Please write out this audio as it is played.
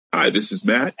Hi, this is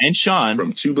Matt and Sean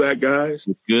from Two Black Guys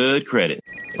with Good Credit.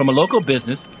 From a local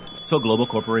business to a global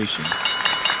corporation.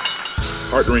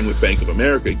 Partnering with Bank of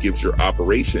America gives your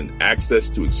operation access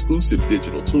to exclusive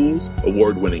digital tools,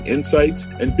 award-winning insights,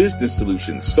 and business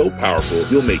solutions so powerful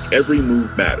you'll make every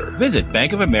move matter. Visit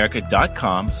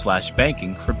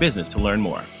bankofamerica.com/banking for business to learn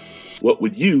more. What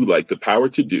would you like the power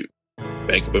to do?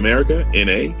 Bank of America,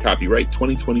 N.A., copyright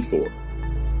 2024.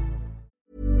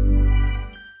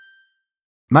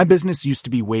 My business used to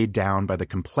be weighed down by the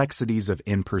complexities of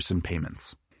in-person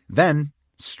payments. Then,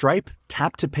 Stripe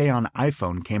Tap to Pay on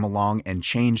iPhone came along and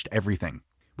changed everything.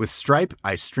 With Stripe,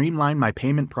 I streamlined my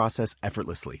payment process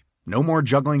effortlessly. No more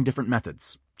juggling different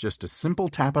methods. Just a simple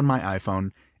tap on my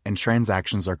iPhone and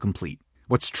transactions are complete.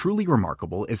 What's truly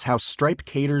remarkable is how Stripe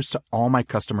caters to all my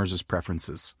customers'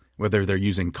 preferences. Whether they're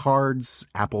using cards,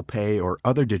 Apple Pay, or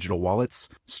other digital wallets,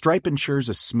 Stripe ensures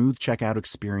a smooth checkout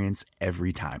experience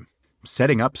every time.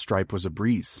 Setting up Stripe was a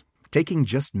breeze, taking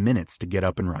just minutes to get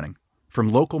up and running. From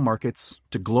local markets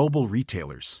to global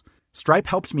retailers, Stripe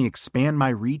helped me expand my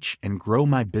reach and grow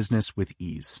my business with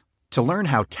ease. To learn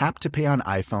how Tap to Pay on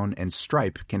iPhone and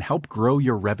Stripe can help grow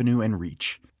your revenue and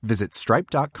reach, visit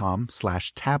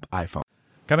stripe.com/tapiphone.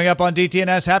 Coming up on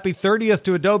DTNS, happy 30th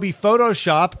to Adobe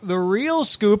Photoshop, the real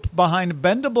scoop behind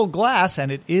bendable glass,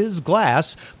 and it is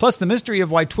glass, plus the mystery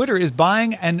of why Twitter is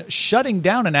buying and shutting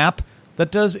down an app that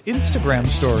does Instagram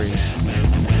stories.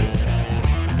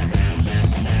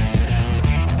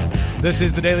 This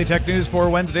is the Daily Tech News for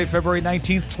Wednesday, February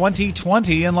 19th,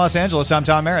 2020 in Los Angeles. I'm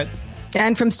Tom Merritt.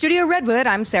 And from Studio Redwood,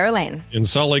 I'm Sarah Lane. In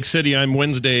Salt Lake City, I'm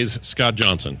Wednesday's Scott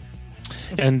Johnson.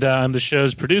 And I'm the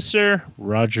show's producer,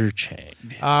 Roger Chang.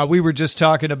 We were just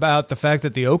talking about the fact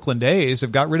that the Oakland A's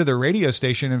have got rid of their radio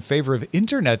station in favor of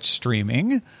internet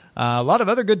streaming. A lot of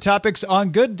other good topics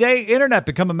on Good Day Internet.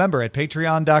 Become a member at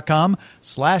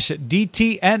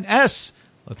patreon.com/DTNS.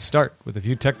 Let's start with a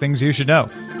few tech things you should know.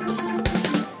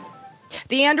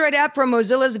 The Android app for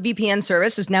Mozilla's VPN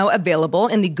service is now available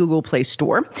in the Google Play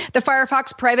Store. The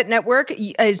Firefox private network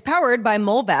is powered by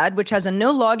Mullvad, which has a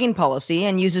no logging policy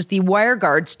and uses the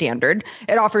WireGuard standard.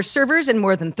 It offers servers in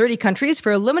more than 30 countries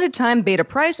for a limited time beta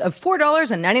price of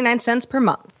 $4.99 per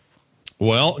month.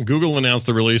 Well, Google announced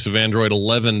the release of Android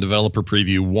 11 Developer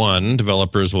Preview 1.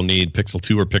 Developers will need Pixel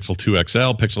 2 or Pixel 2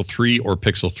 XL, Pixel 3 or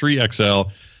Pixel 3 XL,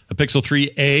 a Pixel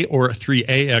 3a or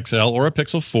 3a XL, or a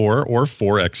Pixel 4 or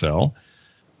 4 XL.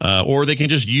 Or they can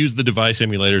just use the device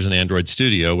emulators in Android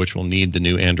Studio, which will need the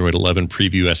new Android 11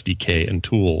 Preview SDK and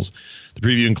tools. The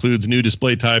preview includes new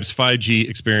display types, 5G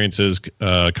experiences,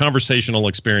 conversational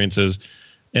experiences,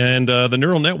 and the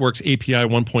Neural Networks API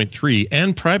 1.3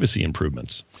 and privacy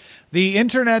improvements. The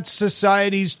Internet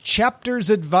Society's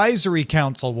Chapters Advisory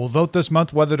Council will vote this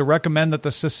month whether to recommend that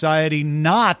the Society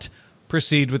not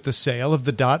proceed with the sale of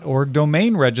the .org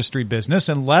domain registry business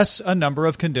unless a number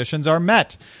of conditions are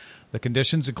met. The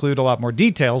conditions include a lot more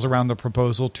details around the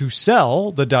proposal to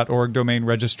sell the .org domain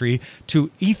registry to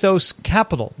Ethos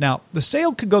Capital. Now, the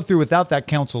sale could go through without that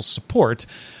council's support,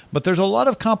 but there's a lot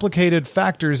of complicated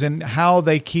factors in how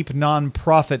they keep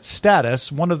nonprofit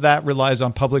status. One of that relies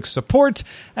on public support,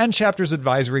 and Chapters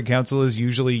Advisory Council is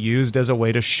usually used as a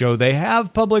way to show they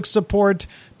have public support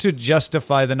to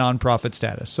justify the nonprofit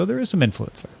status. So there is some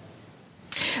influence there.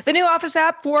 The new Office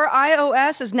app for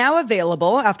iOS is now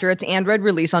available after its Android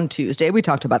release on Tuesday. We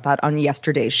talked about that on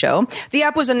yesterday's show. The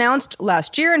app was announced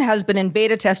last year and has been in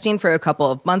beta testing for a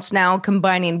couple of months now,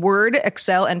 combining Word,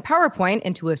 Excel, and PowerPoint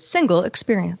into a single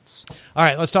experience. All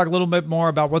right, let's talk a little bit more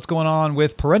about what's going on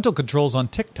with parental controls on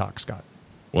TikTok, Scott.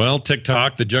 Well,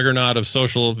 TikTok, the juggernaut of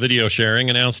social video sharing,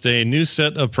 announced a new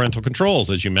set of parental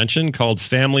controls, as you mentioned, called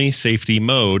Family Safety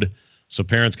Mode, so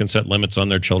parents can set limits on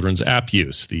their children's app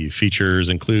use. The features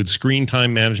include screen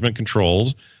time management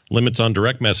controls, limits on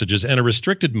direct messages, and a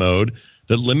restricted mode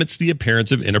that limits the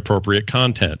appearance of inappropriate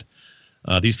content.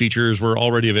 These features were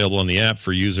already available on the app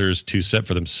for users to set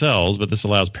for themselves, but this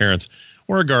allows parents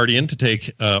or a guardian to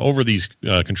take over these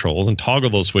controls and toggle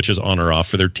those switches on or off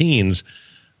for their teens.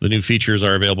 The new features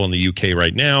are available in the UK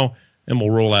right now and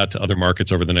will roll out to other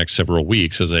markets over the next several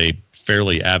weeks. As a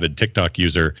fairly avid TikTok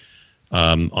user,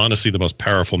 honestly, the most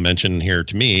powerful mention here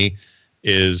to me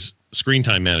is screen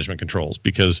time management controls,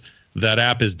 because that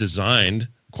app is designed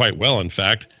quite well, in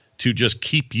fact, to just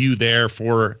keep you there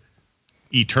for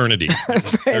eternity.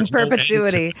 In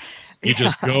perpetuity. You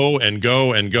just go and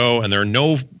go and go, and there are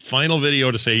no final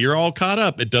video to say you're all caught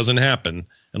up. It doesn't happen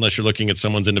unless you're looking at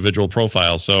someone's individual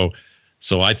profile. So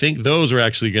I think those are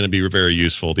actually going to be very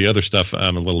useful. The other stuff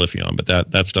I'm a little iffy on, but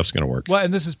that stuff's going to work. Well,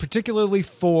 and this is particularly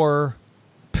for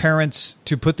parents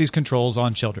to put these controls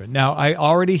on children. Now, I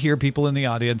already hear people in the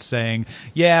audience saying,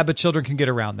 yeah, but children can get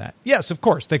around that. Yes, of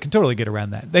course, they can totally get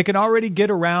around that. They can already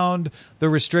get around the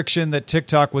restriction that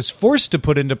TikTok was forced to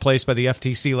put into place by the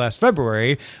FTC last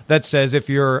February that says if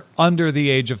you're under the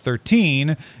age of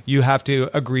 13, you have to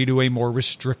agree to a more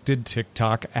restricted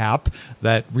TikTok app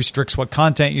that restricts what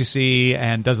content you see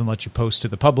and doesn't let you post to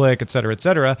the public, et cetera, et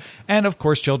cetera. And of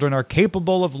course, children are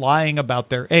capable of lying about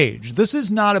their age. This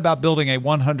is not about building a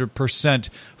 100%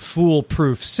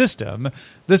 foolproof system.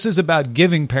 This is about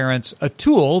giving parents a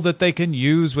tool that they can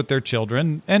use with their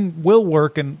children and will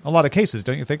work in a lot of cases.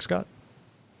 Don't you think, Scott?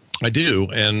 I do.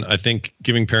 And I think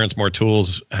giving parents more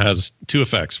tools has two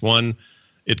effects. One,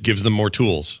 it gives them more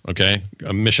tools. Okay.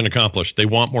 A mission accomplished. They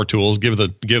want more tools. Give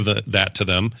that to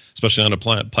them, especially on a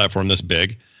platform this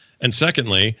big. And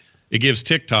secondly, it gives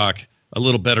TikTok a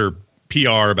little better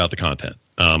PR about the content.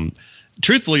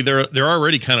 Truthfully, they're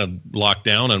already kind of locked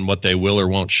down on what they will or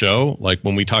won't show. Like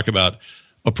when we talk about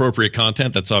appropriate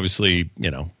content, that's obviously,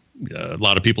 a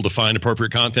lot of people define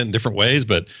appropriate content in different ways,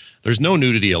 but there's no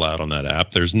nudity allowed on that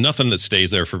app. There's nothing that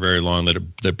stays there for very long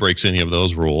that breaks any of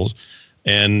those rules.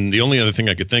 And the only other thing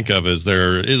I could think of is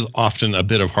there is often a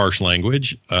bit of harsh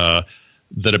language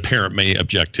that a parent may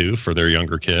object to for their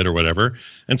younger kid or whatever.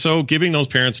 And so giving those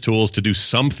parents tools to do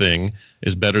something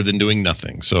is better than doing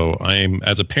nothing. So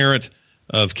as a parent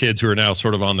of kids who are now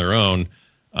sort of on their own,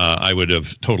 I would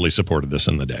have totally supported this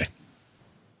in the day.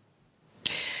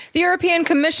 The European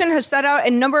Commission has set out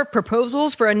a number of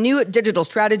proposals for a new digital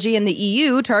strategy in the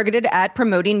EU targeted at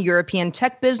promoting European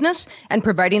tech business and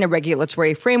providing a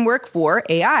regulatory framework for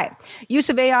AI. Use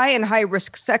of AI in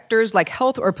high-risk sectors like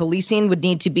health or policing would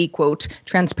need to be, quote,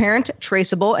 transparent,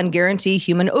 traceable, and guarantee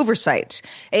human oversight.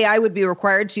 AI would be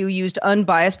required to use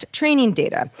unbiased training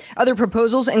data. Other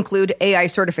proposals include AI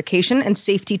certification and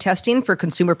safety testing for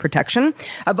consumer protection,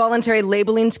 a voluntary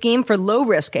labeling scheme for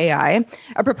low-risk AI,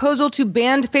 a proposal to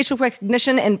ban facial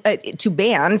recognition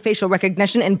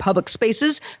in public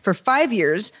spaces for 5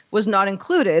 years was not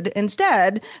included.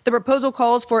 Instead, the proposal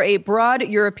calls for a broad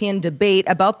European debate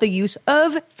about the use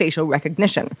of facial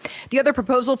recognition. The other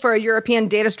proposal for a European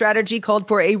data strategy called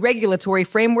for a regulatory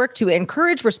framework to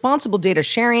encourage responsible data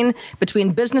sharing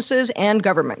between businesses and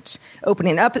government,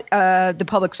 opening up the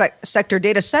public sector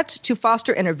data sets to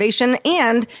foster innovation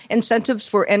and incentives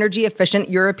for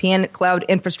energy-efficient European cloud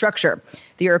infrastructure.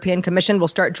 The European Commission will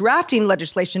start drafting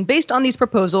legislation based on these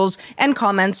proposals and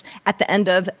comments at the end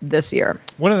of this year.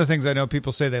 One of the things I know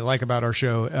people say they like about our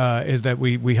show is that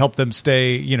we help them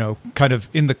stay, kind of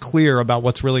in the clear about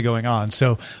what's really going on.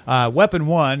 So weapon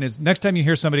one is next time you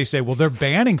hear somebody say, well, they're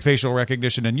banning facial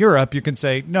recognition in Europe, you can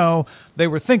say, no, they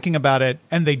were thinking about it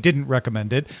and they didn't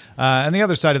recommend it. And the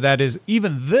other side of that is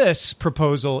even this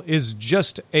proposal is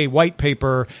just a white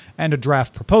paper and a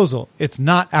draft proposal. It's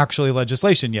not actually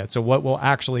legislation yet. So what will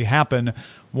actually happen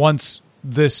once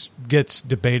this gets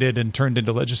debated and turned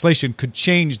into legislation could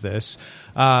change this.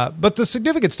 But the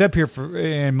significant step here,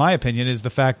 in my opinion, is the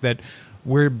fact that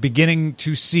we're beginning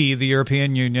to see the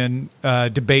European Union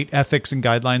debate ethics and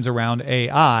guidelines around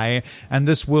AI, and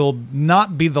this will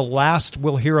not be the last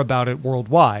we'll hear about it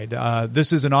worldwide.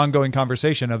 This is an ongoing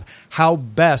conversation of how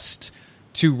best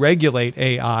to regulate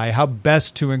AI, how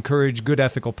best to encourage good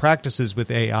ethical practices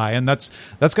with AI, and that's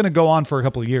going to go on for a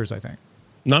couple of years, I think.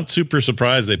 Not super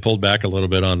surprised they pulled back a little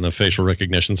bit on the facial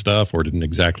recognition stuff, or didn't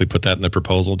exactly put that in the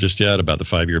proposal just yet about the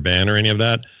 5-year ban or any of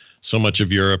that. So much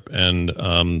of Europe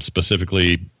and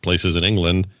specifically places in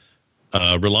England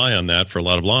rely on that for a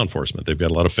lot of law enforcement. They've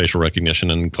got a lot of facial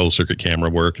recognition and closed circuit camera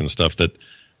work and stuff that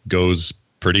goes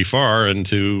pretty far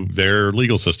into their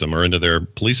legal system or into their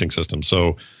policing system.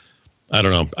 So I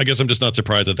don't know. I guess I'm just not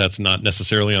surprised that that's not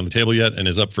necessarily on the table yet and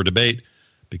is up for debate,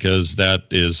 because that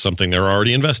is something they're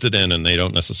already invested in, and they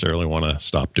don't necessarily want to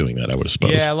stop doing that, I would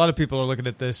suppose. Yeah, a lot of people are looking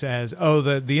at this as,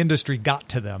 the industry got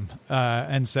to them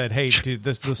and said, hey, dude,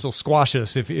 this will squash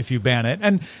us if you ban it.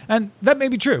 And that may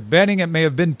be true. Banning it may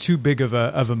have been too big of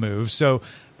a move. So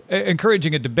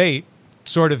encouraging a debate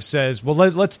sort of says, well,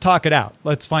 let's talk it out.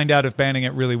 Let's find out if banning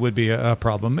it really would be a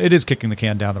problem. It is kicking the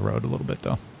can down the road a little bit,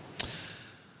 though.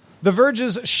 The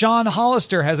Verge's Sean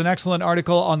Hollister has an excellent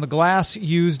article on the glass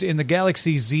used in the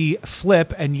Galaxy Z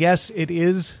Flip, and yes, it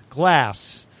is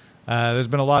glass. There's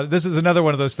been a lot. This is another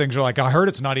one of those things where, like, I heard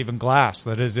it's not even glass.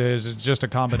 That is just a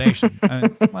combination.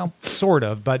 Well, sort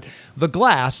of, but the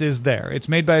glass is there. It's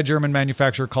made by a German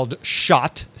manufacturer called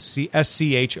Schott,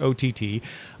 SCHOTT.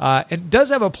 It does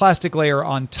have a plastic layer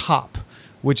on top,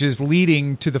 which is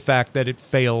leading to the fact that it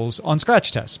fails on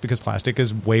scratch tests because plastic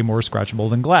is way more scratchable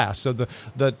than glass. So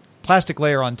the plastic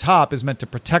layer on top is meant to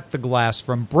protect the glass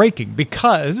from breaking,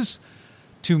 because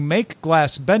to make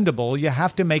glass bendable, you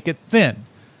have to make it thin,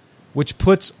 which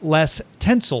puts less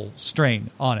tensile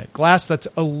strain on it. Glass that's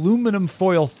aluminum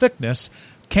foil thickness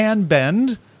can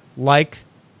bend like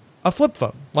a flip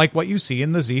phone, like what you see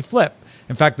in the Z Flip.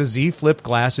 In fact, the Z Flip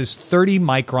glass is 30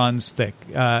 microns thick.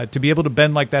 To be able to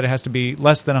bend like that, it has to be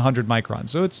less than 100 microns.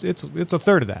 So it's a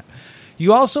third of that.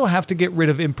 You also have to get rid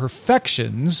of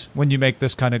imperfections when you make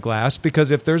this kind of glass, because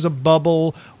if there's a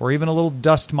bubble or even a little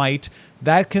dust mite,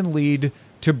 that can lead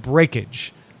to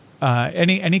breakage.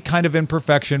 Any kind of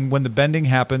imperfection when the bending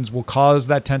happens will cause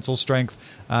that tensile strength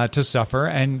to suffer,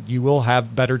 and you will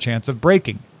have better chance of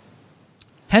breaking.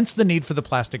 Hence the need for the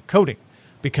plastic coating,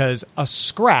 because a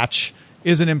scratch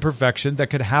is an imperfection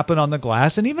that could happen on the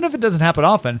glass. And even if it doesn't happen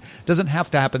often, it doesn't have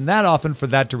to happen that often for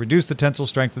that to reduce the tensile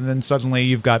strength, and then suddenly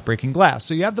you've got breaking glass.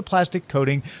 So you have the plastic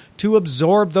coating to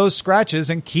absorb those scratches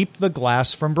and keep the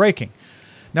glass from breaking.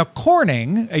 Now,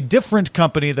 Corning, a different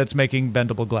company that's making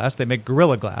bendable glass, they make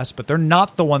Gorilla Glass, but they're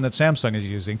not the one that Samsung is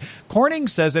using. Corning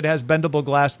says it has bendable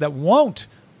glass that won't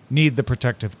need the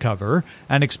protective cover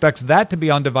and expects that to be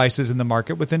on devices in the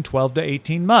market within 12 to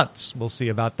 18 months. We'll see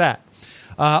about that.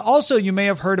 Also, you may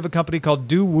have heard of a company called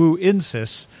Daewoo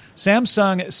Insys.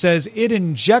 Samsung says it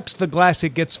injects the glass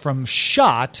it gets from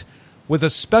shot with a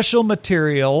special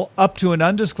material up to an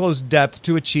undisclosed depth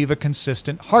to achieve a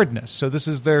consistent hardness. So this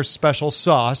is their special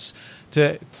sauce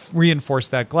to reinforce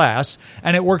that glass.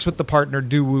 And it works with the partner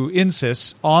Daewoo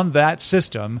Insys on that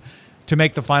system to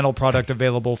make the final product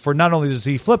available for not only the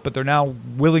Z Flip, but they're now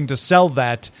willing to sell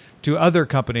that to other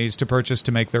companies to purchase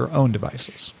to make their own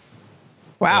devices.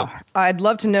 Wow. I'd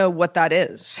love to know what that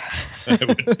is. I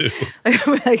would too.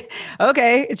 Like,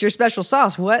 okay, it's your special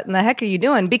sauce. What in the heck are you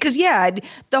doing? Because,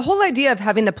 the whole idea of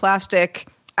having the plastic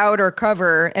outer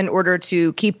cover in order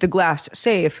to keep the glass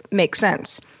safe makes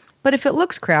sense. But if it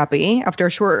looks crappy after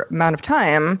a short amount of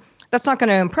time, that's not going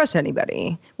to impress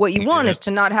anybody. What you want is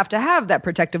to not have to have that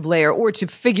protective layer, or to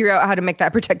figure out how to make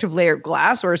that protective layer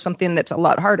glass or something that's a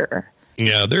lot harder.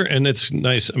 Yeah, and it's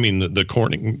nice. I mean, the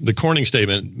Corning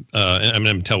statement,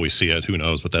 until we see it, who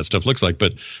knows what that stuff looks like.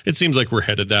 But it seems like we're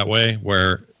headed that way,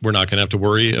 where we're not going to have to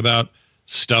worry about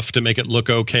stuff to make it look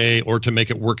okay or to make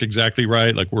it work exactly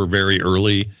right. Like, we're very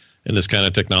early in this kind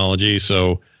of technology.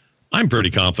 So I'm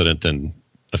pretty confident in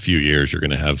a few years you're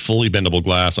going to have fully bendable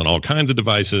glass on all kinds of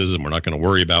devices, and we're not going to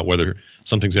worry about whether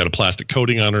something's got a plastic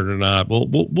coating on it or not.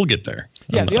 We'll get there.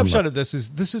 Yeah, the upshot of this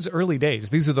is early days.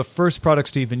 These are the first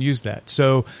products to even use that.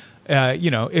 So,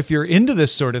 if you're into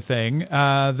this sort of thing,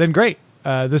 then great.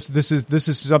 This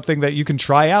is something that you can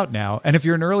try out now. And if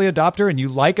you're an early adopter and you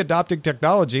like adopting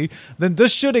technology, then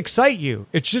this should excite you.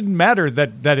 It shouldn't matter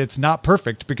that it's not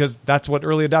perfect, because that's what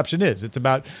early adoption is. It's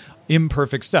about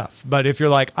imperfect stuff. But if you're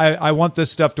like, I want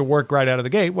this stuff to work right out of the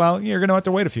gate, well, you're going to have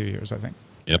to wait a few years, I think.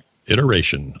 Yep.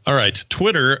 Iteration. All right.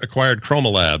 Twitter acquired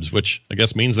Chroma Labs, which I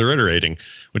guess means they're iterating,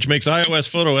 which makes iOS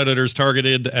photo editors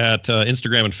targeted at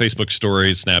Instagram and Facebook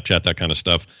stories, Snapchat, that kind of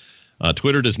stuff.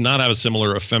 Twitter does not have a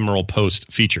similar ephemeral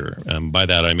post feature. By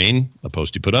that, I mean a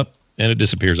post you put up and it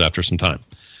disappears after some time.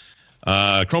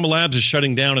 Chroma Labs is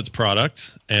shutting down its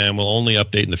product and will only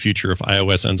update in the future if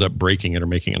iOS ends up breaking it or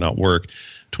making it not work.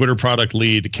 Twitter product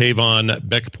lead Kayvon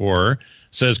Beckpour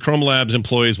says Chroma Labs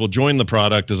employees will join the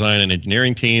product design and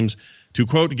engineering teams to,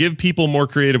 quote, give people more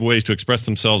creative ways to express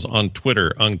themselves on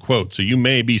Twitter, unquote. So you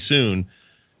may be soon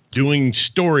doing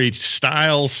story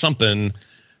style something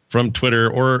from Twitter,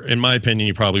 or in my opinion,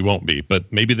 you probably won't be. But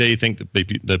maybe they think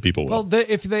that people will. Well,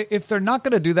 if they're not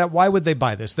going to do that, why would they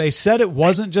buy this? They said it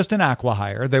wasn't just an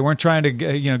acqui-hire. They weren't trying to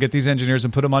get these engineers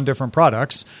and put them on different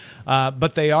products,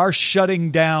 but they are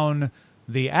shutting down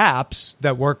the apps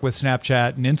that work with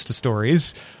Snapchat and Insta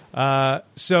Stories.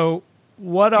 So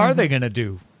what are they going to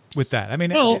do with that? I mean,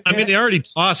 they already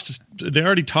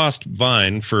tossed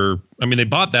Vine for. I mean, they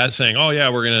bought that saying, "Oh yeah,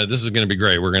 this is going to be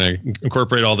great. We're going to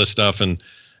incorporate all this stuff and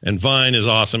Vine is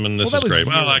awesome and this is great."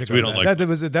 Well, actually, we don't like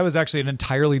that. Was actually an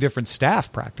entirely different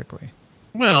staff, practically.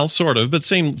 Well, sort of, but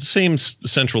same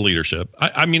central leadership.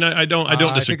 I don't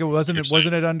disagree. I think it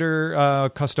wasn't it under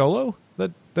Costolo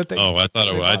that they. Oh, I thought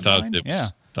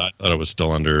it was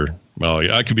still under.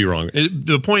 Well, I could be wrong.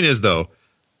 The point is, though,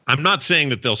 I'm not saying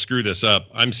that they'll screw this up.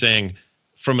 I'm saying,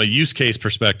 from a use case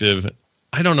perspective,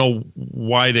 I don't know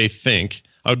why they think.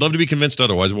 I would love to be convinced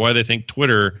otherwise. Why they think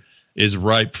Twitter is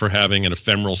ripe for having an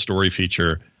ephemeral story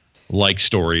feature like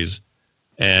Stories,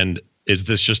 and is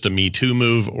this just a Me Too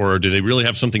move, or do they really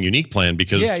have something unique planned?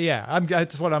 Because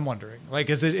that's what I'm wondering. Like,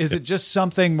 is it just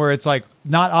something where it's like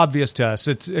not obvious to us?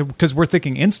 It's because we're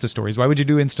thinking Insta Stories. Why would you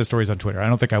do Insta Stories on Twitter? I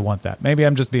don't think I want that. Maybe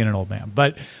I'm just being an old man,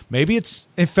 but maybe it's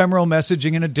ephemeral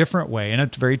messaging in a different way, in a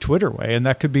very Twitter way, and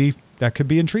that could be that could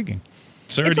be intriguing.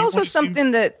 Sarah, it's also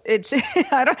something that it's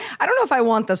I don't know if I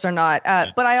want this or not,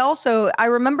 but I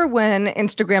remember when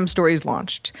Instagram stories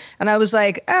launched and I was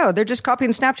like, oh, they're just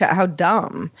copying Snapchat. How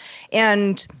dumb.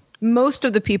 And most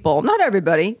of the people, not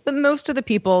everybody, but most of the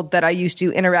people that I used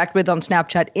to interact with on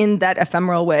Snapchat in that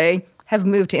ephemeral way have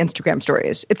moved to Instagram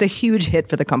stories. It's a huge hit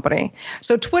for the company.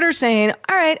 So Twitter saying,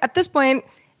 all right, at this point,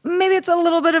 maybe it's a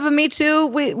little bit of a me too.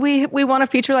 We want a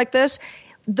feature like this.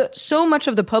 So much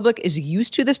of the public is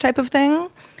used to this type of thing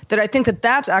that I think that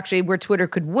that's actually where Twitter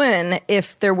could win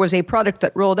if there was a product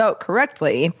that rolled out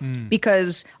correctly,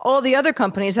 because all the other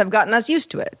companies have gotten us used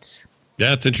to it.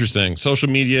 That's interesting. Social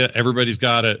media, everybody's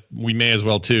got it. We may as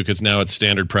well too, because now it's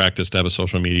standard practice to have a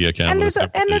social media account. And there's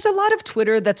a lot of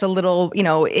Twitter that's a little,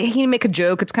 he make a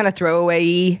joke, it's kind of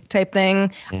throwaway type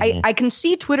thing. I can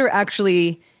see Twitter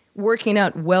actually working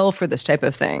out well for this type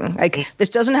of thing. Like, this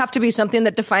doesn't have to be something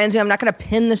that defines me. I'm not going to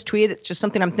pin this tweet. It's just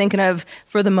something I'm thinking of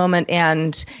for the moment,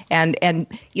 and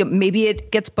maybe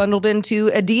it gets bundled into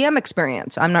a DM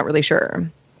experience. I'm not really sure.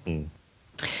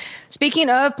 Speaking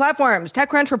of platforms,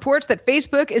 TechCrunch reports that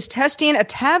Facebook is testing a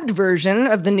tabbed version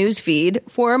of the news feed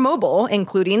for mobile,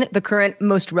 including the current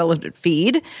most relevant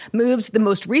feed, moves the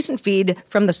most recent feed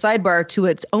from the sidebar to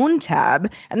its own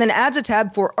tab, and then adds a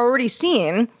tab for already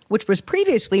seen, which was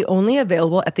previously only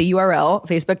available at the URL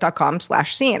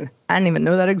facebook.com/seen. I didn't even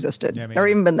know that existed. Never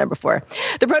even been there before.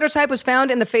 The prototype was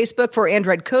found in the Facebook for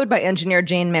Android code by engineer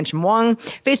Jane Mancham Wong.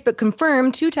 Facebook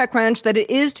confirmed to TechCrunch that it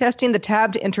is testing the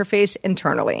tabbed interface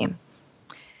internally.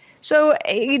 So,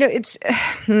 it's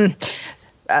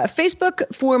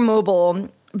Facebook for mobile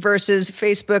versus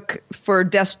Facebook for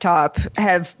desktop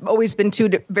have always been two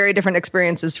very different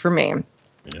experiences for me.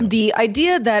 Yeah. The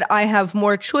idea that I have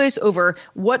more choice over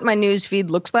what my news feed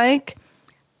looks like,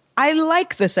 I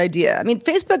like this idea. I mean,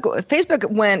 Facebook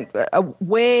went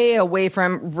way away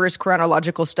from reverse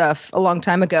chronological stuff a long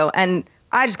time ago, and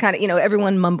I just kind of,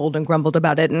 everyone mumbled and grumbled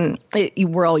about it, and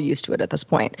we're all used to it at this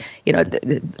point.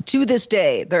 To this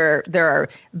day, there are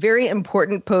very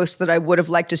important posts that I would have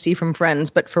liked to see from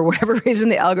friends, but for whatever reason,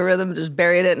 the algorithm just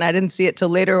buried it, and I didn't see it till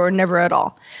later or never at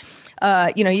all.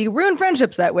 You ruin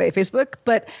friendships that way, Facebook.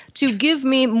 But to give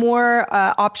me more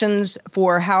options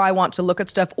for how I want to look at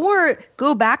stuff or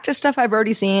go back to stuff I've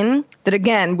already seen that,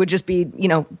 again, would just be,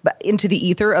 into the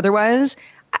ether otherwise,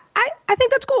 I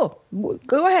think that's cool.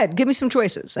 Go ahead. Give me some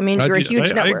choices. I mean, you're a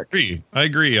huge network. I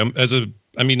agree. Of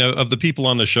the people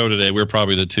on the show today, we're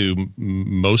probably the two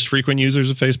most frequent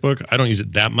users of Facebook. I don't use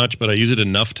it that much, but I use it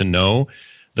enough to know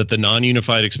that the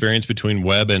non-unified experience between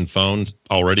web and phones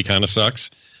already kind of sucks.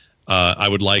 I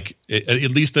would like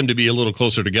at least them to be a little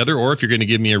closer together, or if you're going to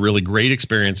give me a really great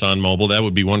experience on mobile, that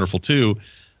would be wonderful too.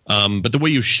 But the way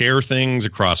you share things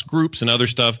across groups and other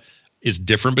stuff is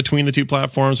different between the two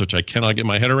platforms, which I cannot get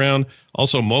my head around.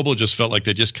 Also, mobile just felt like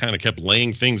they just kind of kept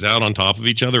laying things out on top of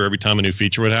each other every time a new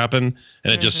feature would happen,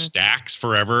 and it just stacks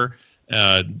forever,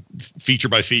 feature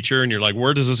by feature, and you're like,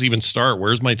 where does this even start?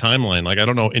 Where's my timeline? Like, I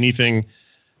don't know anything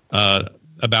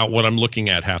about what I'm looking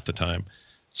at half the time.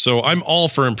 So I'm all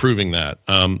for improving that.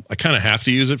 I kind of have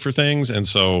to use it for things. And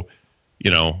so,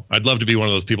 I'd love to be one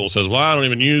of those people who says, well, I don't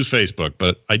even use Facebook,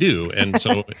 but I do. And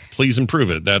so please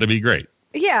improve it. That'd be great.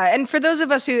 Yeah. And for those of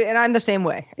us and I'm the same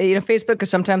way, Facebook, because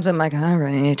sometimes I'm like, all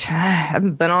right, I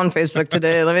haven't been on Facebook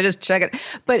today. Let me just check it.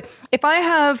 But if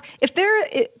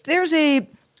there's a,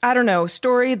 I don't know,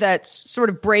 story that's sort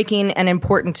of breaking and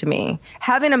important to me,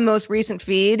 having a most recent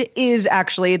feed is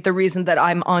actually the reason that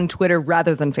I'm on Twitter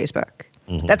rather than Facebook.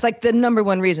 That's like the number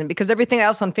one reason, because everything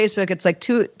else on Facebook, it's like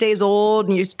 2 days old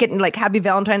and you're just getting like Happy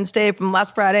Valentine's Day from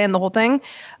last Friday and the whole thing.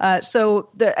 So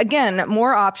again,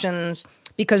 more options,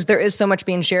 because there is so much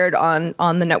being shared on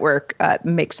the network,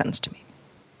 makes sense to me.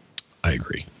 I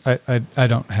agree. I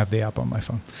don't have the app on my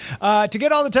phone. To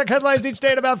get all the tech headlines each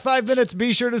day in about 5 minutes,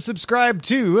 be sure to subscribe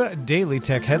to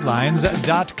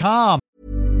dailytechheadlines.com.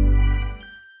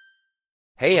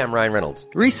 Hey, I'm Ryan Reynolds.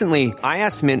 Recently, I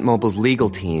asked Mint Mobile's legal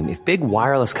team if big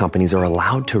wireless companies are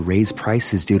allowed to raise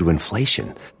prices due to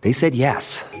inflation. They said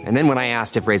yes. And then when I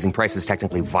asked if raising prices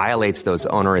technically violates those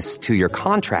onerous 2-year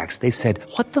contracts, they said,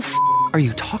 what the f*** are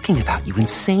you talking about, you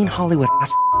insane Hollywood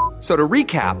ass f- So to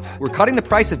recap, we're cutting the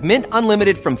price of Mint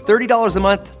Unlimited from $30 a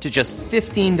month to just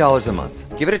 $15 a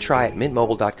month. Give it a try at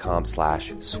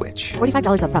mintmobile.com/switch.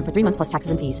 $45 up front for 3 months plus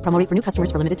taxes and fees. Promo rate for new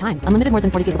customers for limited time. Unlimited more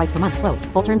than 40 gigabytes per month. Slows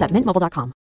full terms at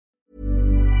mintmobile.com.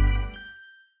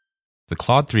 The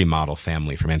Claude 3 model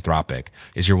family from Anthropic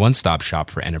is your one-stop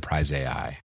shop for enterprise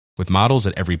AI. With models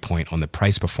at every point on the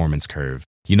price-performance curve,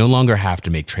 you no longer have to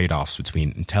make trade-offs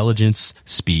between intelligence,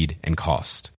 speed, and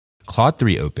cost. Claude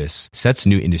 3 Opus sets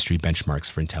new industry benchmarks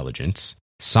for intelligence,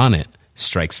 Sonnet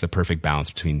strikes the perfect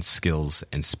balance between skills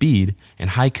and speed,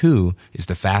 and Haiku is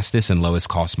the fastest and lowest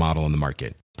cost model in the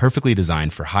market, perfectly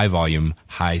designed for high volume,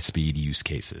 high speed use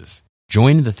cases.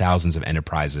 Join the thousands of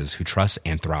enterprises who trust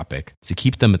Anthropic to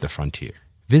keep them at the frontier.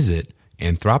 Visit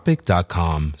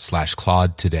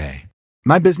anthropic.com/Claude today.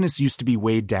 My business used to be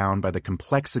weighed down by the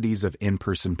complexities of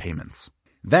in-person payments.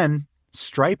 Then,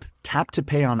 Stripe Tap to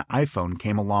Pay on iPhone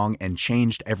came along and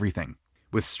changed everything.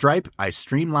 With Stripe, I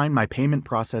streamlined my payment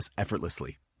process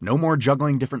effortlessly. No more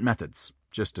juggling different methods.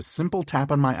 Just a simple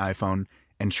tap on my iPhone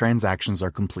and transactions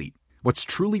are complete. What's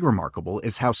truly remarkable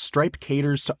is how Stripe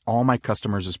caters to all my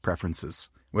customers' preferences.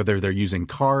 Whether they're using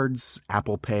cards,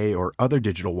 Apple Pay, or other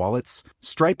digital wallets,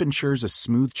 Stripe ensures a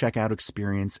smooth checkout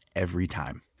experience every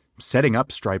time. Setting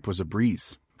up Stripe was a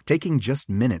breeze, taking just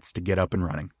minutes to get up and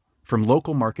running. From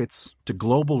local markets to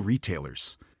global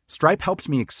retailers, Stripe helped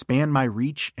me expand my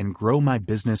reach and grow my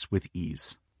business with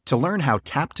ease. To learn how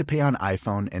Tap to Pay on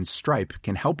iPhone and Stripe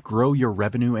can help grow your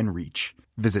revenue and reach,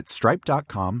 visit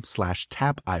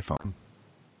stripe.com/tapiphone.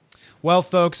 Well,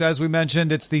 folks, as we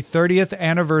mentioned, it's the 30th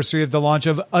anniversary of the launch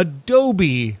of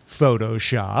Adobe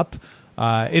Photoshop.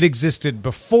 It existed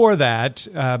before that,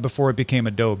 before it became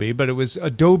Adobe, but it was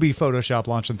Adobe Photoshop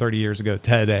launching 30 years ago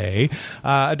today.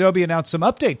 Adobe announced some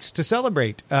updates to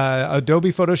celebrate.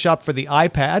 Adobe Photoshop for the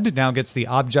iPad now gets the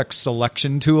object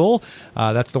selection tool.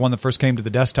 That's the one that first came to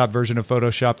the desktop version of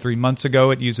Photoshop 3 months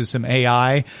ago. It uses some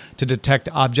AI to detect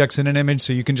objects in an image,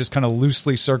 so you can just kind of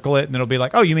loosely circle it, and it'll be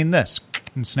like, oh, you mean this,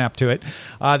 and snap to it.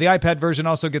 The iPad version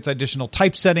also gets additional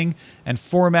typesetting and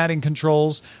formatting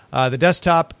controls. The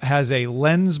desktop has a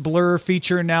lens blur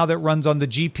feature now that runs on the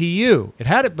GPU. It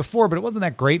had it before, but it wasn't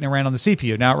that great, and it ran on the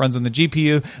CPU. Now it runs on the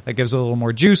GPU. That gives it a little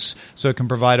more juice, so it can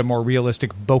provide a more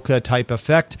realistic bokeh-type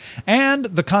effect. And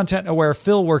the content-aware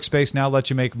fill workspace now lets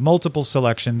you make multiple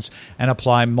selections and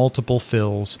apply multiple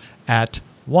fills at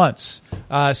once.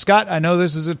 Scott, I know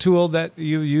this is a tool that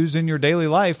you use in your daily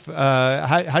life.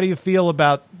 How do you feel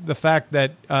about the fact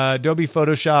that Adobe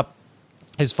Photoshop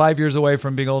is 5 years away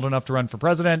from being old enough to run for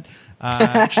president,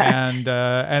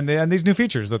 and these new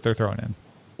features that they're throwing in?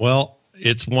 Well,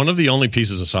 it's one of the only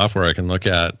pieces of software I can look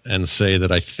at and say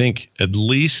that I think at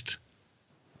least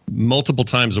multiple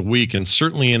times a week, and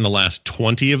certainly in the last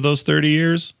 20 of those 30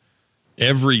 years,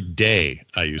 every day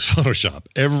I use Photoshop.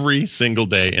 Every single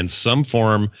day in some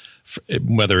form,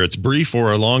 whether it's brief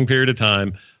or a long period of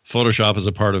time, Photoshop is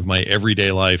a part of my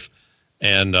everyday life.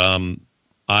 And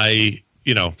I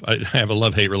have a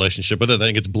love-hate relationship with it. I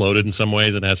think it's bloated in some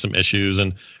ways and has some issues.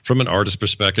 And from an artist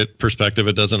perspective,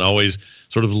 it doesn't always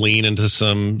sort of lean into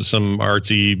some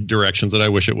artsy directions that I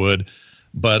wish it would.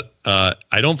 But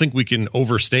I don't think we can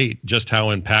overstate just how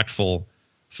impactful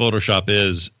Photoshop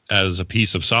is as a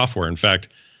piece of software. In fact,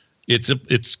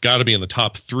 it's got to be in the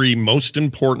top 3 most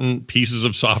important pieces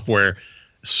of software,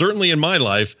 certainly in my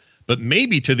life, but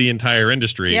maybe to the entire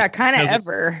industry. Yeah, kind of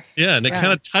ever. And it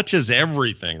kind of touches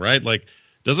everything, right? Like,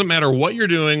 doesn't matter what you're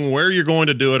doing, where you're going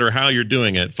to do it, or how you're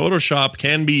doing it. Photoshop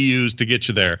can be used to get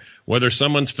you there. Whether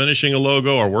someone's finishing a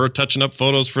logo, or we're touching up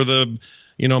photos for the,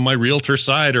 my realtor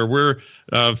site, or we're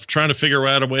trying to figure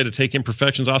out a way to take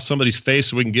imperfections off somebody's face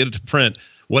so we can get it to print.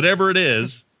 Whatever it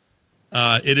is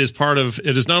it is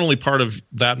not only part of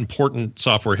that important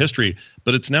software history,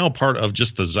 but it's now part of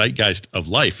just the zeitgeist of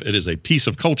life. It is a piece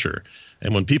of culture.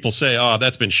 And when people say, oh,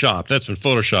 that's been shopped, that's been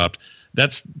Photoshopped,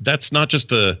 that's not just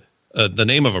the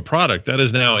name of a product. That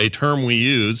is now a term we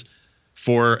use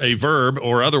for a verb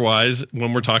or otherwise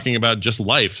when we're talking about just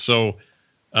life. So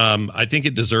I think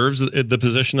it deserves the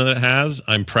position that it has.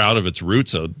 I'm proud of its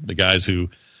roots. So the guys who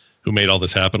made all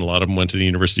this happen, a lot of them went to the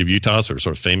University of Utah, so are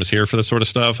sort of famous here for this sort of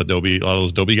stuff. Adobe, a lot of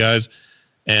those Adobe guys,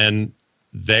 and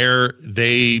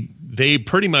they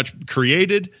pretty much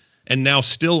created and now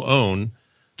still own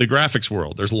the graphics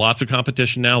world. There's lots of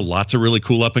competition now, lots of really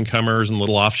cool up and comers and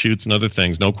little offshoots and other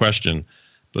things, no question.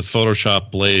 But Photoshop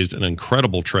blazed an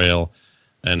incredible trail,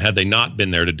 and had they not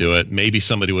been there to do it, maybe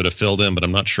somebody would have filled in. But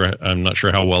I'm not sure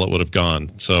how well it would have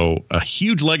gone. So a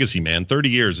huge legacy, man.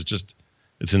 30 years.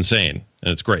 It's insane,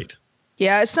 and it's great.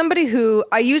 Yeah, as somebody who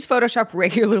I use Photoshop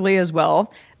regularly as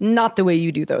well, not the way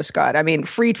you do though, Scott. I mean,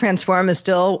 free transform is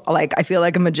still like, I feel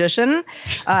like a magician,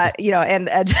 and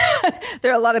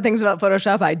there are a lot of things about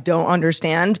Photoshop I don't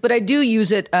understand, but I do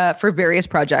use it for various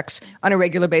projects on a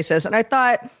regular basis. And I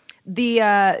thought the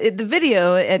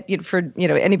video for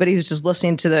anybody who's just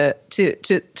listening to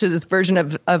this version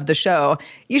of the show,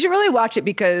 you should really watch it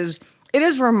because it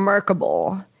is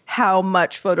remarkable how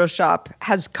much Photoshop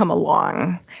has come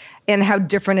along and how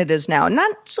different it is now.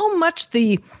 Not so much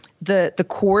the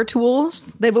core tools,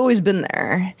 they've always been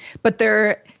there, but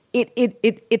they're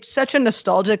it's such a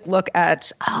nostalgic look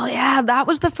at, oh yeah, that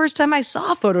was the first time I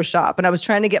saw Photoshop, and I was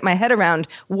trying to get my head around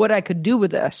what I could do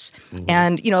with this.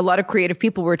 And a lot of creative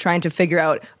people were trying to figure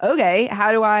out, okay,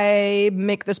 how do I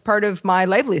make this part of my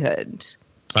livelihood?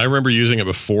 I remember using it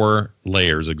before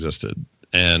layers existed,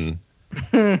 and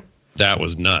that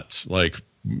was nuts. Like,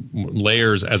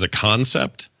 layers as a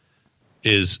concept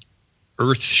is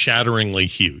earth-shatteringly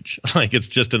huge. Like, it's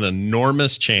just an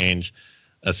enormous change,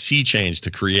 a sea change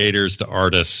to creators, to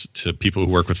artists, to people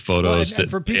who work with photos. And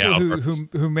for people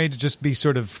who may just be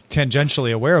sort of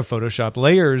tangentially aware of Photoshop,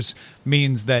 layers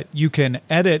means that you can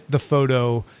edit the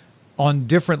photo on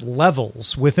different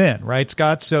levels within, right,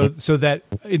 Scott? So that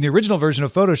in the original version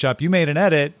of Photoshop, you made an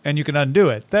edit and you can undo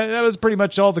it. That was pretty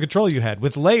much all the control you had.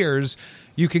 With layers,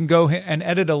 you can go and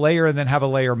edit a layer and then have a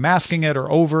layer masking it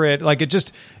or over it. Like, it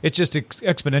just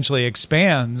exponentially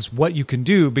expands what you can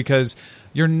do, because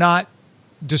you're not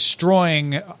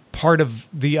destroying part of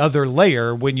the other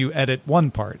layer when you edit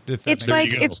one part. It's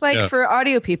like for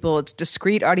audio people, it's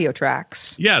discrete audio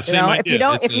tracks. Yeah, same idea.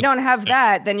 If you don't have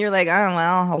that, then you're like, oh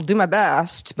well, I'll do my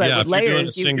best. But with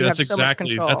layers, you have so much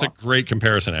control. That's a great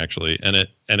comparison, actually, and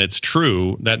it's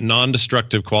true that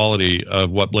non-destructive quality of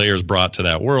what layers brought to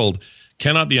that world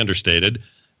cannot be understated,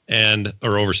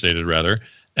 or overstated rather.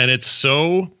 And it's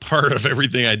so part of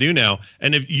everything I do now.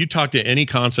 And if you talk to any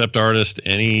concept artist,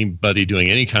 anybody doing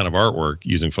any kind of artwork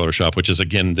using Photoshop, which is,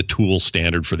 again, the tool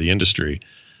standard for the industry,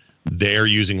 they're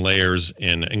using layers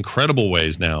in incredible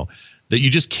ways now that you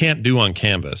just can't do on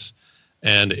Canvas.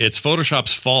 And it's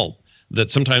Photoshop's fault that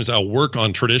sometimes I'll work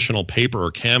on traditional paper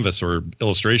or canvas or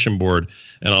illustration board,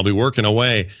 and I'll be working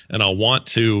away, and I'll want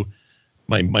to,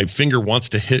 my finger wants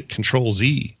to hit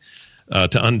Control-Z.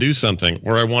 To undo something,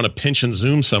 or I want to pinch and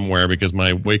zoom somewhere because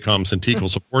my Wacom Cintiq will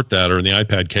support that, or in the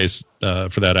iPad case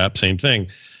for that app, same thing.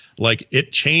 Like,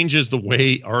 it changes the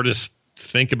way artists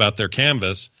think about their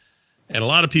canvas, and a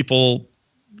lot of people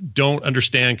don't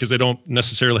understand because they don't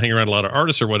necessarily hang around a lot of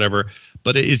artists or whatever,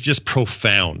 but it is just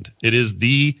profound. It is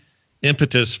the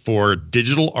impetus for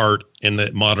digital art in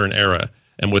the modern era.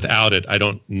 And without it, I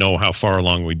don't know how far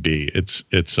along we'd be. It's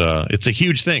a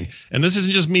huge thing. And this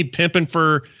isn't just me pimping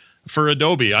for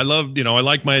Adobe. I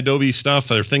like my Adobe stuff.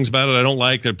 There are things about it I don't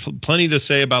like. There's plenty to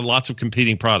say about lots of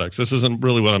competing products. This isn't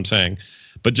really what I'm saying.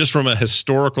 But just from a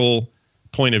historical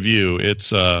point of view,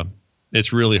 it's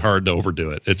really hard to overdo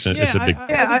it. It's a big.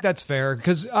 I think that's fair,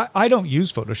 because I don't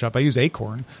use Photoshop. I use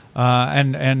Acorn,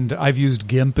 and I've used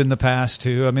GIMP in the past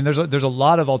too. I mean, there's a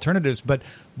lot of alternatives, but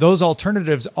those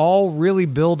alternatives all really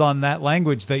build on that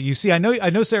language that you see. I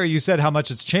know, Sarah, you said how much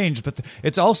it's changed, but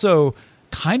it's also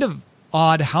kind of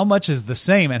odd how much is the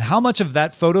same, and how much of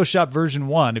that Photoshop version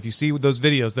 1, if you see those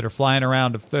videos that are flying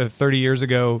around of 30 years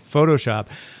ago Photoshop,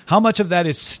 how much of that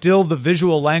is still the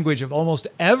visual language of almost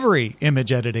every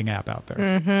image editing app out there.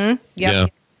 Mm-hmm. Yep. Yeah,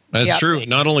 that's true.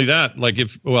 Not only that, like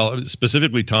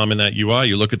specifically, Tom, in that UI,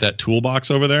 you look at that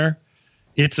toolbox over there,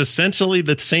 it's essentially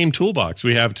the same toolbox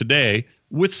we have today,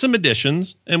 with some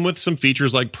additions and with some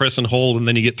features like press and hold, and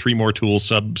then you get 3 more tools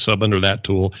sub under that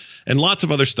tool, and lots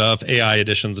of other stuff, AI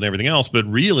additions and everything else. But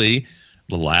really,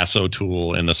 the lasso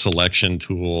tool and the selection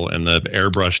tool and the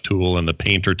airbrush tool and the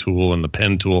painter tool and the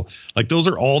pen tool, like, those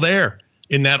are all there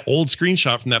in that old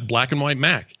screenshot from that black and white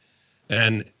Mac.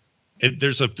 And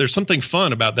there's something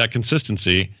fun about that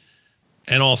consistency,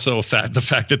 and also the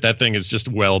fact that thing is just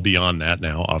well beyond that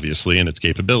now, obviously, in its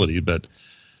capability. But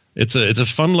it's a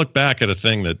fun look back at a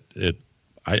thing that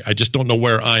I just don't know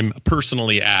where I'm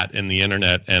personally at in the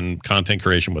internet and content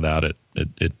creation without it.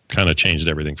 It kind of changed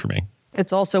everything for me.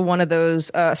 It's also one of those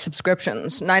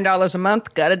subscriptions, $9 a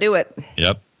month. Got to do it.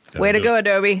 Yep. Way to go,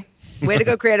 Adobe. Way to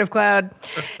go, Creative Cloud.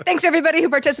 Thanks, everybody who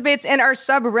participates in our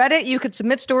subreddit. You could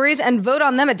submit stories and vote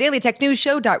on them at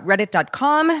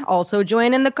dailytechnewsshow.reddit.com. Also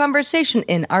join in the conversation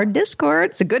in our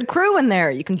Discord. It's a good crew in there.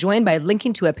 You can join by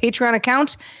linking to a Patreon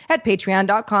account at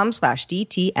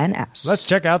patreon.com/DTNS. Let's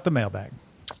check out the mailbag.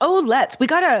 Oh,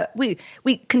 we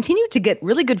continue to get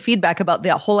really good feedback about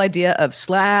the whole idea of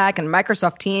Slack and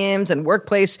Microsoft Teams and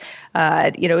workplace,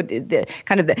 the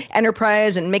kind of the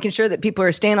enterprise and making sure that people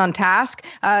are staying on task.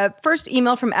 First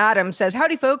email from Adam says,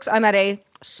 "Howdy, folks. I'm at a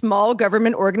small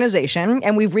government organization,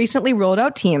 and we've recently rolled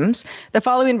out Teams. The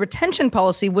following retention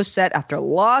policy was set after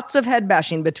lots of head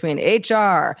bashing between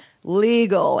HR,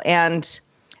 legal, and..."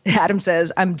 Adam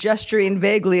says, "I'm gesturing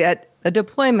vaguely at a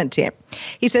deployment team."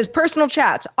 He says, "Personal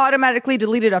chats automatically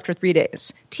deleted after 3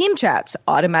 days. Team chats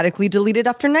automatically deleted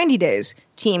after 90 days.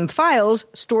 Team files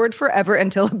stored forever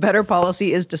until a better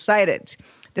policy is decided.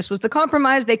 This was the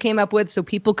compromise they came up with so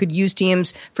people could use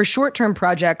Teams for short-term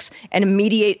projects and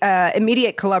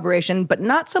immediate collaboration, but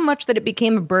not so much that it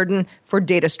became a burden for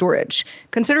data storage.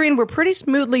 Considering we're pretty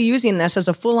smoothly using this as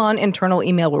a full-on internal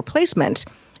email replacement,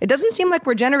 it doesn't seem like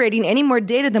we're generating any more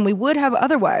data than we would have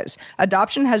otherwise.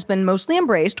 Adoption has been mostly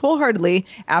embraced wholeheartedly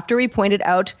after we pointed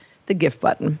out the GIF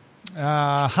button.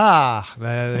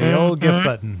 The old GIF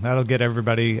button. That'll get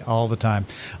everybody all the time.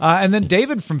 And then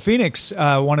David from Phoenix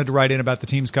wanted to write in about the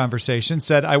Teams conversation,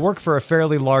 said, I work for a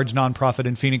fairly large nonprofit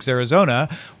in Phoenix, Arizona.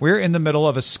 We're in the middle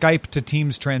of a Skype to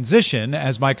Teams transition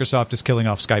as Microsoft is killing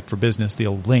off Skype for Business, the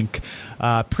old link.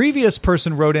 Previous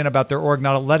person wrote in about their org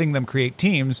not letting them create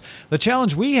teams. The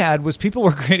challenge we had was people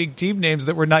were creating team names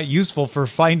that were not useful for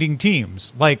finding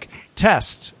teams, like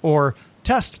Test or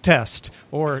Test,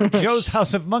 or Joe's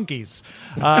House of Monkeys.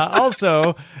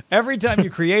 Also, every time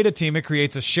you create a team, it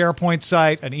creates a SharePoint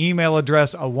site, an email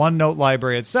address, a OneNote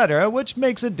library, etc., which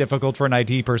makes it difficult for an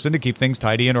IT person to keep things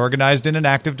tidy and organized in an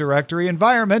Active Directory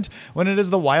environment when it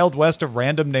is the Wild West of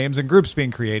random names and groups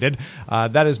being created.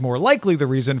 That is more likely the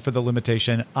reason for the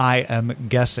limitation, I am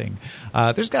guessing.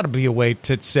 There's got to be a way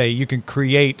to say you can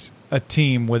create a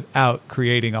team without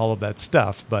creating all of that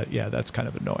stuff. But yeah, that's kind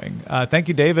of annoying. Thank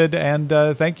you, David. And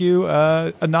thank you,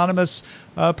 anonymous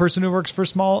person who works for a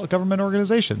small government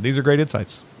organization. These are great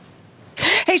insights.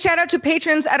 Hey, shout out to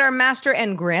patrons at our master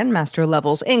and grandmaster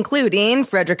levels, including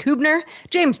Frederick Hubner,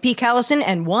 James P. Callison,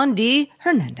 and Juan D.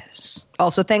 Hernandez.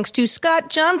 Also, thanks to Scott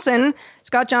Johnson.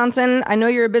 Scott Johnson, I know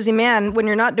you're a busy man. When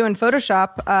you're not doing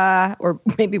Photoshop, or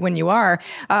maybe when you are,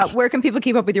 where can people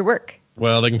keep up with your work?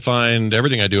 Well, they can find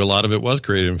everything I do. A lot of it was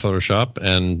created in Photoshop,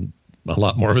 and a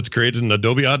lot more of it's created in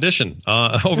Adobe Audition.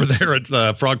 Over there at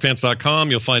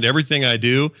frogpants.com, you'll find everything I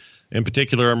do. In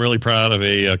particular, I'm really proud of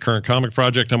a current comic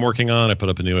project I'm working on. I put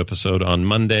up a new episode on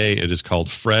Monday. It is called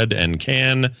Fred and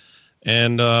Can.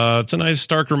 And it's a nice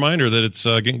stark reminder that it's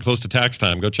getting close to tax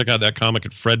time. Go check out that comic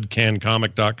at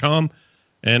fredcancomic.com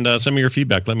and send me your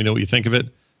feedback. Let me know what you think of it.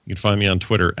 You can find me on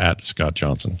Twitter at Scott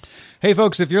Johnson. Hey,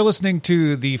 folks, if you're listening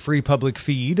to the free public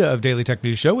feed of Daily Tech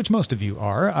News Show, which most of you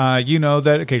are, you know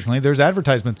that occasionally there's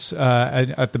advertisements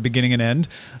at the beginning and end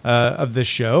of this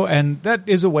show, and that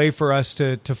is a way for us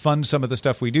to fund some of the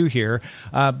stuff we do here.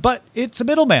 But it's a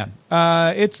middleman.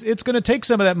 It's going to take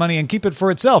some of that money and keep it for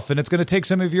itself, and it's going to take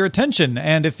some of your attention.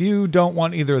 And if you don't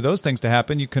want either of those things to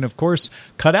happen, you can, of course,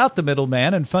 cut out the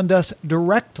middleman and fund us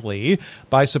directly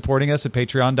by supporting us at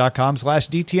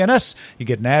patreon.com/DTNS. You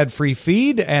get an ad-free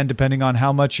feed, and depending on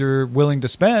how much you're willing to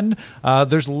spend,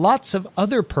 there's lots of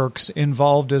other perks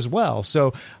involved as well.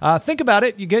 So think about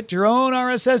it. You get your own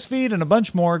RSS feed and a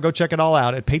bunch more. Go check it all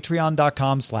out at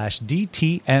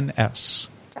patreon.com/DTNS.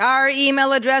 Our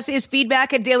email address is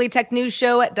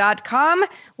feedback@dailytechnewsshow.com.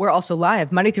 We're also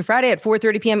live Monday through Friday at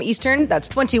 4:30 p.m. Eastern. That's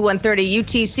 21:30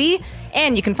 UTC.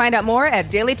 And you can find out more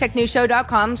at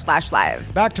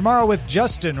dailytechnewsshow.com/live. Back tomorrow with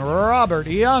Justin Robert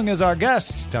Young as our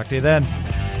guest. Talk to you then.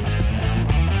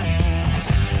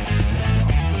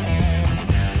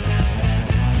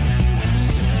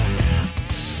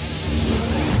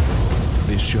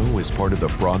 This show is part of the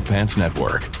Frog Pants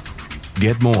Network.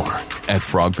 Get more at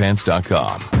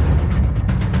frogpants.com.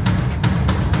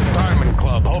 Diamond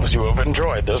Club hopes you have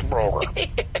enjoyed this program.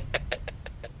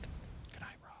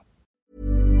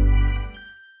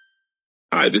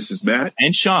 Hi, this is Matt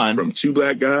and Sean from Two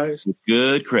Black Guys with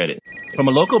Good Credit. From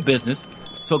a local business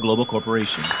to a global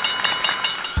corporation,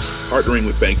 Partnering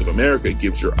with Bank of America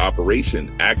gives your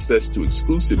operation access to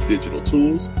exclusive digital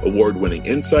tools, award-winning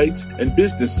insights, and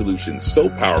business solutions so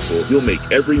powerful you'll make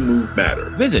every move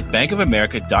matter. Visit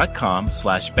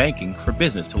bankofamerica.com/banking for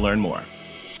business to learn more.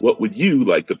 What would you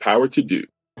like the power to do?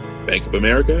 Bank of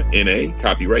America, N.A.,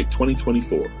 copyright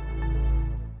 2024.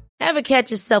 Ever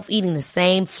catch yourself eating the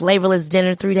same flavorless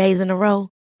dinner 3 days in a row?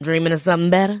 Dreaming of something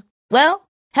better? Well,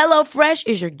 HelloFresh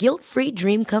is your guilt-free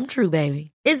dream come true,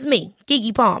 baby. It's me,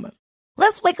 Keke Palmer.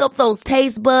 Let's wake up those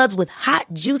taste buds with hot,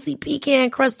 juicy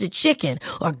pecan-crusted chicken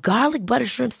or garlic butter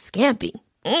shrimp scampi.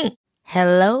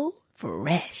 Hello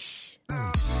Fresh.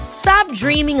 Stop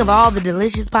dreaming of all the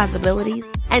delicious possibilities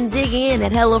and dig in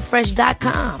at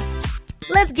HelloFresh.com.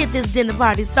 Let's get this dinner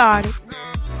party started.